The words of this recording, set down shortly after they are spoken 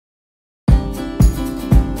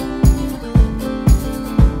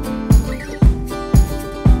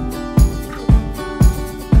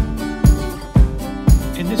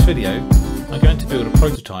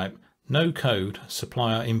prototype, no-code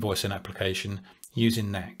supplier invoicing application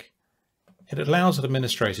using Knack. It allows an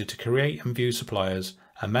administrator to create and view suppliers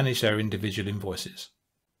and manage their individual invoices.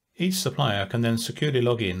 Each supplier can then securely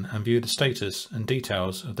log in and view the status and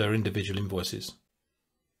details of their individual invoices.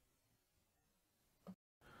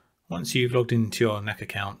 Once you've logged into your Knack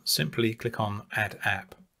account, simply click on Add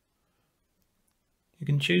App. You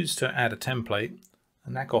can choose to add a template,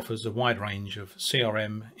 and Knack offers a wide range of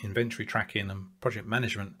CRM, inventory tracking and project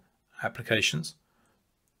management applications.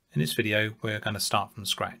 In this video, we're going to start from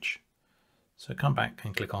scratch. So come back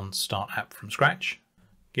and click on Start App from Scratch,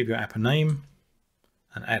 give your app a name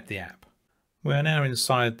and add the app. We are now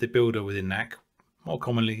inside the builder within Knack, more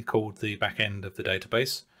commonly called the back end of the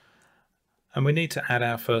database, and we need to add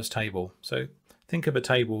our first table. So think of a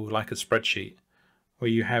table like a spreadsheet where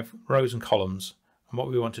you have rows and columns, and what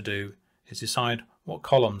we want to do is decide what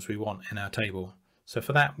columns we want in our table. So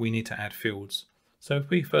for that we need to add fields. So if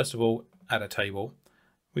we first of all add a table,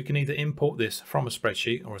 we can either import this from a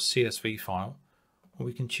spreadsheet or a CSV file, or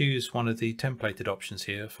we can choose one of the templated options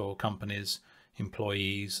here for companies,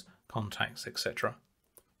 employees, contacts, etc.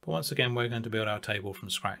 But once again, we're going to build our table from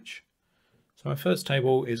scratch. So our first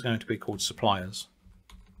table is going to be called suppliers.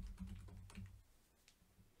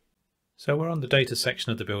 So we're on the data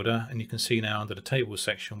section of the builder, and you can see now under the tables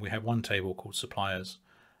section we have one table called suppliers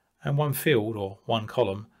and one field or one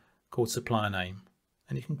column called supplier name.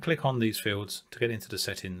 And you can click on these fields to get into the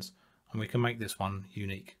settings, and we can make this one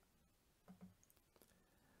unique.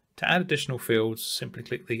 To add additional fields, simply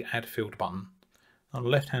click the Add Field button. On the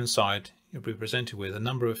left hand side you'll be presented with a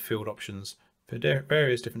number of field options for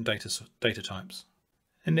various different data types.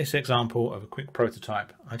 In this example of a quick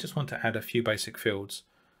prototype, I just want to add a few basic fields.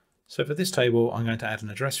 So for this table I'm going to add an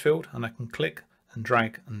address field, and I can click and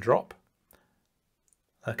drag and drop.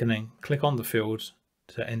 I can then click on the field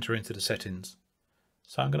to enter into the settings.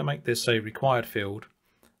 So I'm going to make this a required field,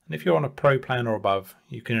 and if you're on a pro plan or above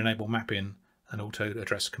you can enable mapping and auto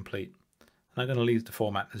address complete. And I'm going to leave the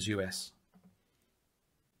format as US.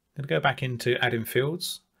 I'm going to go back into adding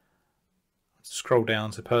fields, scroll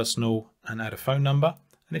down to personal and add a phone number,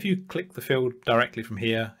 and if you click the field directly from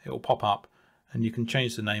here it will pop up and you can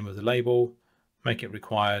change the name of the label, make it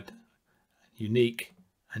required, unique,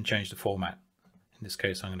 and change the format. In this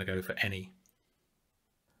case I'm going to go for any.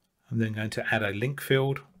 I'm then going to add a link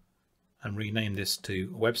field and rename this to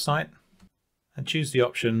website, and choose the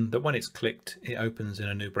option that when it's clicked it opens in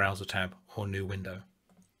a new browser tab or new window.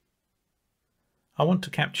 I want to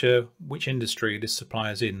capture which industry this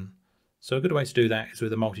supplier is in, so a good way to do that is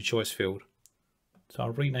with a multi-choice field. So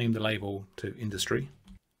I'll rename the label to industry,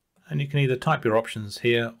 and you can either type your options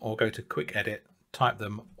here or go to quick edit, type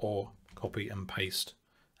them, or copy and paste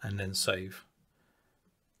and then save.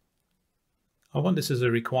 I want this as a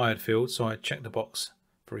required field, so I check the box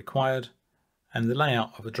for required, and the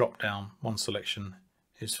layout of a drop down one selection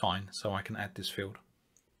is fine, so I can add this field.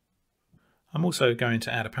 I'm also going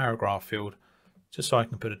to add a paragraph field just so I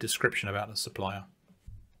can put a description about the supplier.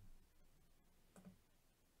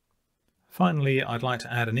 Finally, I'd like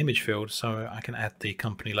to add an image field so I can add the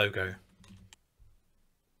company logo.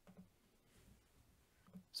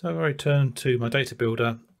 So if I return to my data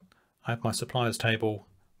builder, I have my suppliers table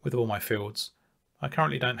with all my fields. I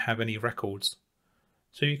currently don't have any records,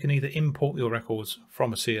 so you can either import your records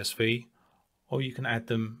from a CSV or you can add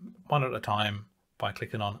them one at a time by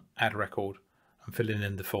clicking on Add Record and filling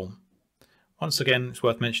in the form. Once again, it's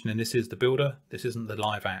worth mentioning this is the builder, this isn't the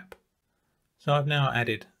live app. So I've now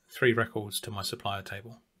added 3 records to my supplier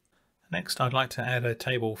table. Next, I'd like to add a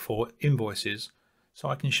table for invoices so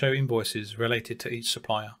I can show invoices related to each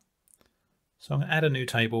supplier. So I'm going to add a new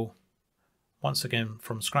table, once again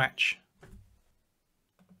from scratch.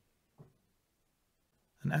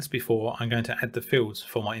 And as before, I'm going to add the fields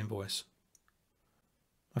for my invoice.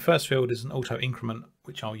 My first field is an auto increment,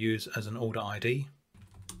 which I'll use as an order ID.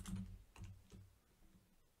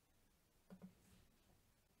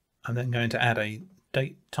 I'm then going to add a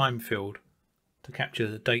date time field to capture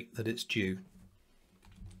the date that it's due.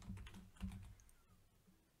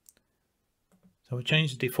 So I'll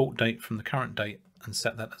change the default date from the current date and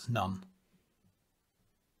set that as none.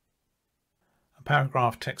 A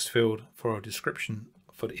paragraph text field for a description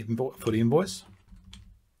for the invoice.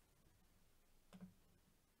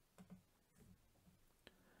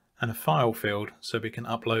 And a file field so we can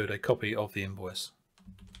upload a copy of the invoice.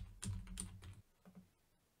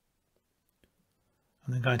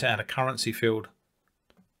 I'm then going to add a currency field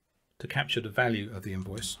to capture the value of the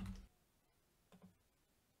invoice.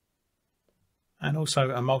 And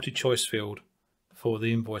also a multi-choice field for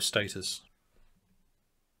the invoice status.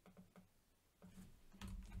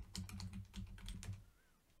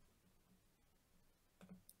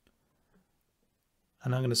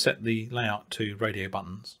 and I'm going to set the layout to radio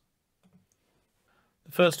buttons.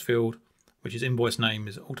 The first field, which is invoice name,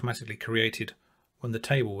 is automatically created when the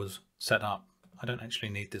table was set up. I don't actually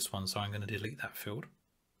need this one, so I'm going to delete that field.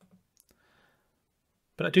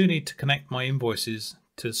 But I do need to connect my invoices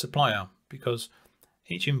to the supplier because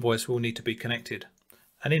each invoice will need to be connected.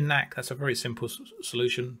 And in Knack, that's a very simple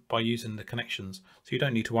solution by using the connections. So you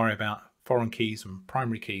don't need to worry about foreign keys and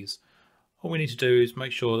primary keys. All we need to do is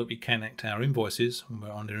make sure that we connect our invoices, when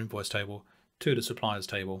we're on the invoice table, to the suppliers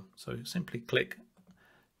table. So simply click,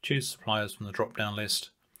 choose suppliers from the drop-down list.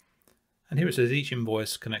 And here it says each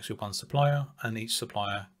invoice connects with one supplier and each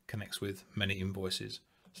supplier connects with many invoices.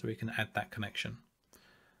 So we can add that connection.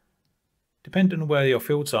 Depending on where your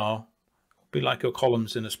fields are, it'll be like your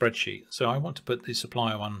columns in a spreadsheet. So I want to put the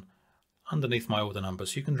supplier one underneath my order number.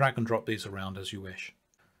 So you can drag and drop these around as you wish.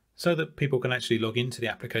 So that people can actually log into the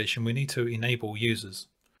application, we need to enable users.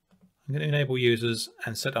 I'm going to enable users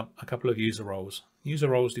and set up a couple of user roles. User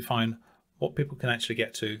roles define what people can actually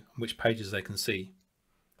get to and which pages they can see.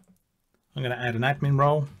 I'm going to add an admin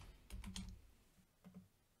role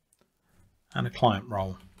and a client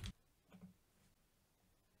role.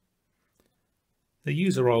 The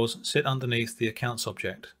user roles sit underneath the accounts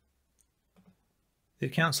object. The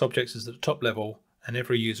accounts object is at the top level and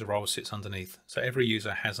every user role sits underneath. So every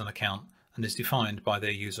user has an account and is defined by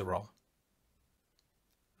their user role.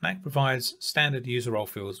 Knack provides standard user role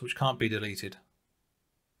fields which can't be deleted.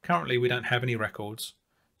 Currently we don't have any records,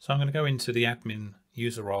 so I'm going to go into the admin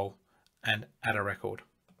user role and add a record.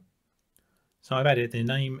 So I've added the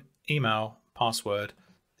name, email, password.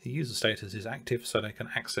 The user status is active so they can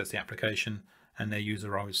access the application and their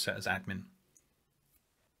user role is set as admin.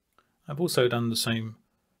 I've also done the same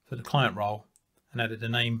for the client role and added a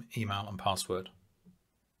name, email and password.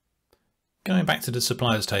 Going back to the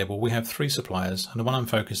suppliers table, we have 3 suppliers and the one I'm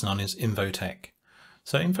focusing on is Infotech.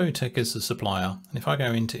 So Infotech is the supplier, and if I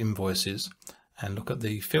go into invoices and look at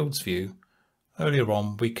the fields view, earlier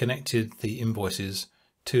on we connected the invoices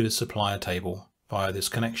to the supplier table via this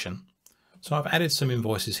connection. So I've added some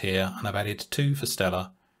invoices here and I've added 2 for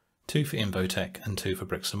Stella, 2 for Infotech and 2 for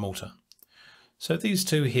Bricks and Mortar. So these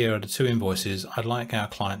 2 here are the 2 invoices I'd like our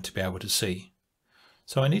client to be able to see.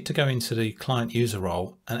 So I need to go into the client user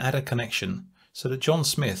role and add a connection so that John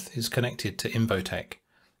Smith is connected to Infotech.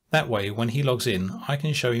 That way when he logs in I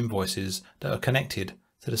can show invoices that are connected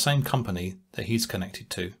to the same company that he's connected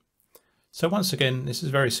to. So once again, this is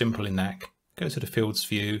very simple in Knack. Go to the fields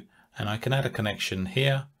view and I can add a connection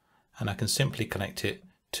here and I can simply connect it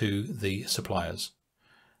to the suppliers.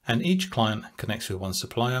 And each client connects with one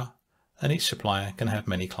supplier and each supplier can have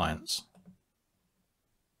many clients.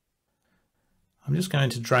 I'm just going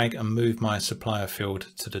to drag and move my supplier field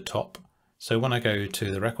to the top. So when I go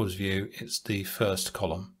to the records view, it's the first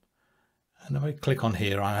column. And if I click on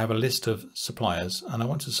here, I have a list of suppliers and I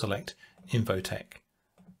want to select Infotech.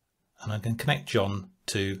 And I can connect John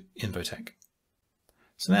to Infotech.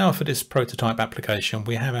 So now for this prototype application,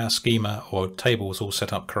 we have our schema or tables all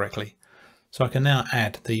set up correctly. So I can now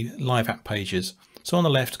add the live app pages. So on the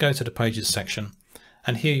left, go to the pages section.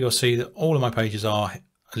 And here you'll see that all of my pages are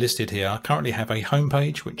listed here. I currently have a home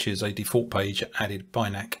page, which is a default page added by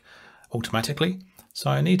Knack automatically. So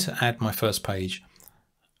I need to add my first page.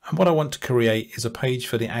 And what I want to create is a page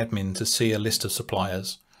for the admin to see a list of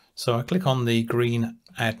suppliers. So I click on the green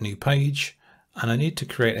add new page and I need to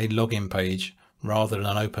create a login page rather than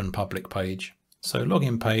an open public page. So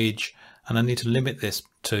login page, and I need to limit this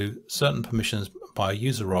to certain permissions by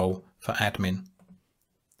user role for admin.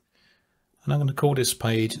 And I'm going to call this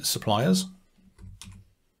page suppliers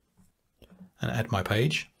and add my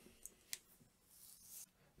page.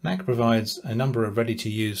 Knack provides a number of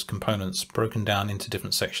ready-to-use components broken down into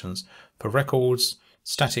different sections for records,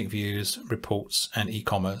 static views, reports and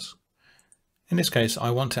e-commerce. In this case, I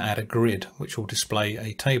want to add a grid which will display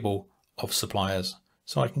a table of suppliers.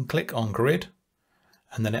 So I can click on grid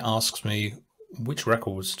and then it asks me which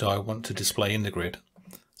records do I want to display in the grid.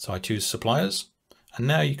 So I choose suppliers, and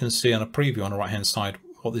now you can see on a preview on the right hand side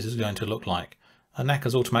what this is going to look like. And Knack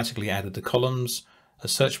has automatically added the columns, a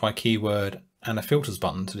search by keyword and a filters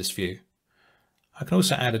button to this view. I can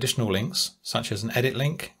also add additional links such as an edit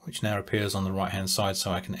link, which now appears on the right hand side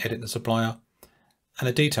so I can edit the supplier, and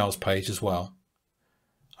a details page as well.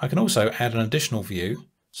 I can also add an additional view,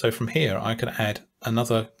 so from here I can add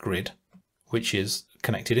another grid which is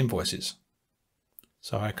connected invoices.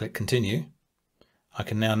 So I click continue. I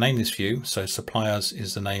can now name this view, so suppliers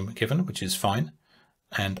is the name given, which is fine,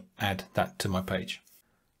 and add that to my page.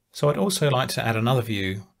 So I'd also like to add another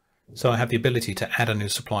view so I have the ability to add a new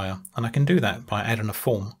supplier, and I can do that by adding a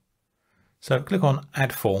form. So click on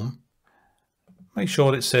add form, make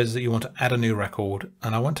sure it says that you want to add a new record,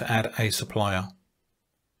 and I want to add a supplier.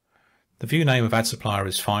 The view name of add supplier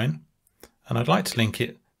is fine, and I'd like to link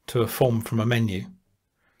it to a form from a menu.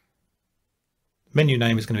 The menu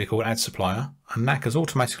name is going to be called add supplier, and Knack has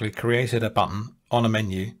automatically created a button on a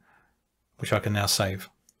menu which I can now save.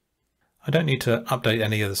 I don't need to update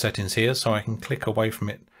any of the settings here, so I can click away from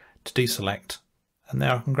it to deselect, and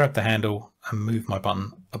now I can grab the handle and move my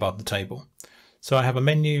button above the table. So I have a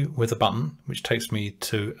menu with a button which takes me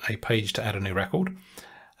to a page to add a new record,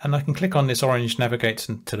 and I can click on this orange navigate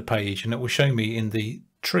to the page, and it will show me in the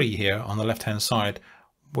tree here on the left hand side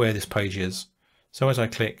where this page is. So as I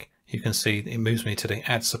click, you can see it moves me to the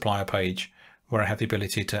add supplier page where I have the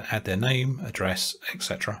ability to add their name, address,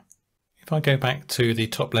 etc. If I go back to the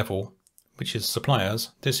top level, which is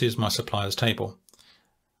suppliers, this is my suppliers table.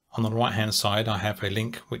 On the right hand side I have a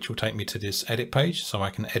link which will take me to this edit page, so I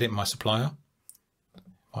can edit my supplier. If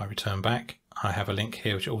I return back, I have a link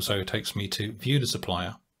here which also takes me to view the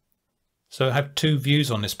supplier. So I have two views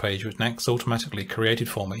on this page which Knack's automatically created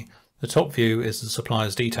for me. The top view is the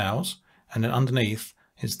supplier's details, and then underneath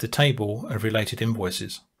is the table of related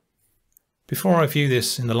invoices. Before I view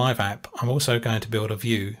this in the live app, I'm also going to build a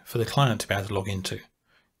view for the client to be able to log into,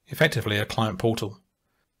 effectively a client portal.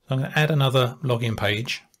 So I'm going to add another login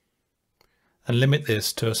page and limit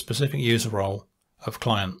this to a specific user role of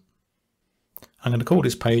client. I'm going to call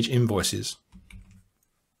this page invoices.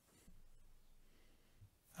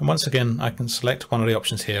 And once again, I can select one of the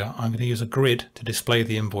options here. I'm going to use a grid to display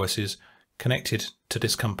the invoices connected to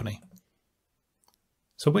this company.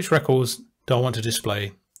 So which records do I want to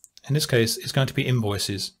display? In this case, it's going to be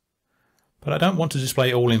invoices. But I don't want to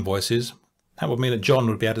display all invoices. That would mean that John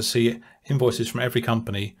would be able to see invoices from every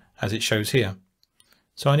company as it shows here.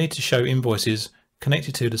 So I need to show invoices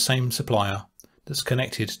connected to the same supplier that's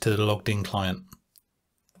connected to the logged in client.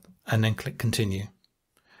 And then click continue.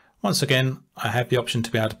 Once again, I have the option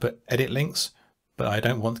to be able to put edit links, but I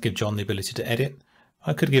don't want to give John the ability to edit.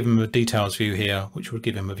 I could give him a details view here, which would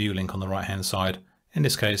give him a view link on the right hand side. In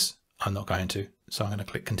this case, I'm not going to, so I'm going to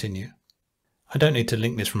click continue. I don't need to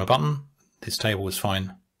link this from a button. This table is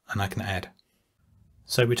fine, and I can add.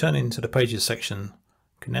 So returning to the pages section,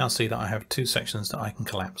 you can now see that I have two sections that I can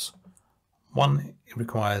collapse. One, it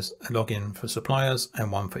requires a login for suppliers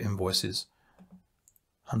and one for invoices.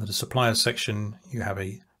 Under the suppliers section, you have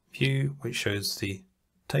a view which shows the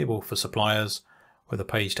table for suppliers with a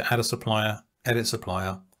page to add a supplier, edit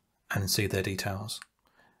supplier, and see their details.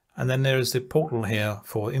 And then there is the portal here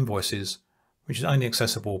for invoices, which is only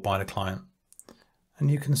accessible by the client.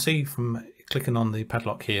 And you can see from clicking on the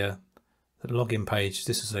padlock here, the login page,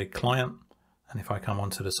 this is a client, and if I come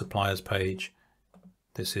onto the suppliers page,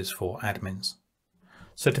 this is for admins.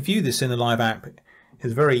 So to view this in the live app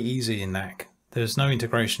is very easy in Knack. There's no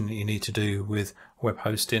integration that you need to do with web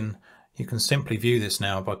hosting. You can simply view this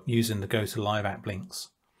now by using the Go to Live app links.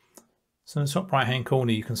 So in the top right hand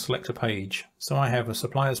corner you can select a page. So I have a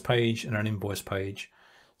suppliers page and an invoice page.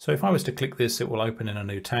 So if I was to click this, it will open in a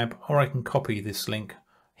new tab, or I can copy this link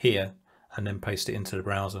here and then paste it into the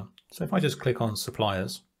browser. So if I just click on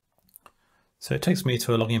suppliers, so it takes me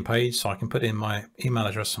to a login page, so I can put in my email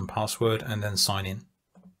address and password and then sign in.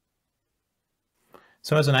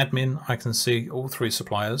 So as an admin, I can see all three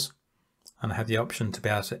suppliers, and I have the option to be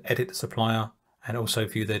able to edit the supplier and also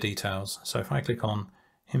view their details. So if I click on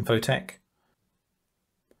Infotech,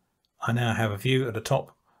 I now have a view at the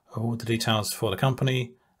top of all the details for the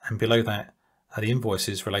company, and below that are the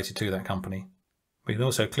invoices related to that company. We can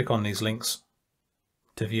also click on these links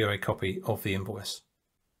to view a copy of the invoice.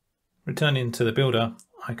 Returning to the builder,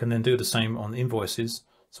 I can then do the same on invoices,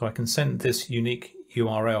 so I can send this unique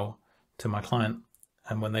URL to my client,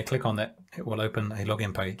 and when they click on that, it will open a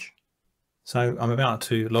login page. So I'm about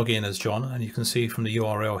to log in as John, and you can see from the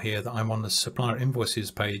URL here that I'm on the supplier invoices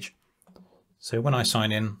page. So when I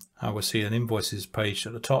sign in, I will see an invoices page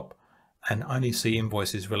at the top and only see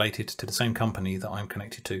invoices related to the same company that I'm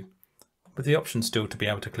connected to, with the option still to be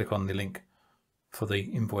able to click on the link for the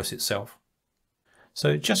invoice itself.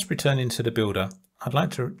 So just returning to the builder, I'd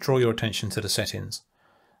like to draw your attention to the settings.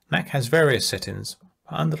 Knack has various settings,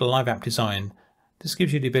 but under the live app design, this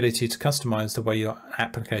gives you the ability to customize the way your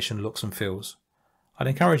application looks and feels. I'd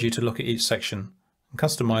encourage you to look at each section and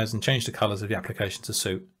customize and change the colors of the application to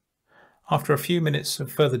suit. After a few minutes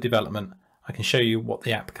of further development, I can show you what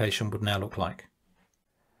the application would now look like.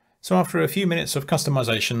 So after a few minutes of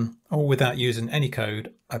customization, all without using any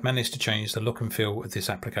code, I've managed to change the look and feel of this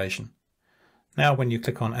application. Now when you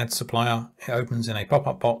click on Add Supplier, it opens in a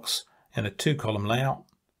pop-up box in a 2-column layout.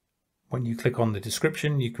 When you click on the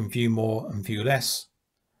description, you can view more and view less.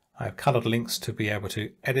 I have colored links to be able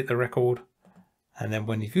to edit the record, And then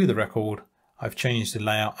when you view the record, I've changed the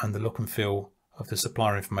layout and the look and feel of the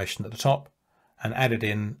supplier information at the top and added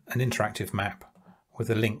in an interactive map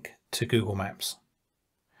with a link to Google Maps.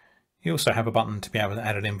 You also have a button to be able to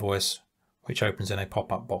add an invoice, which opens in a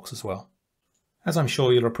pop-up box as well. As I'm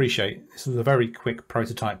sure you'll appreciate, this was a very quick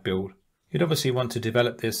prototype build. You'd obviously want to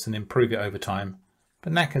develop this and improve it over time,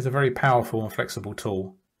 but Knack is a very powerful and flexible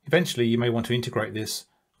tool. Eventually you may want to integrate this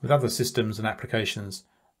with other systems and applications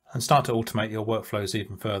and start to automate your workflows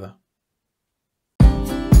even further.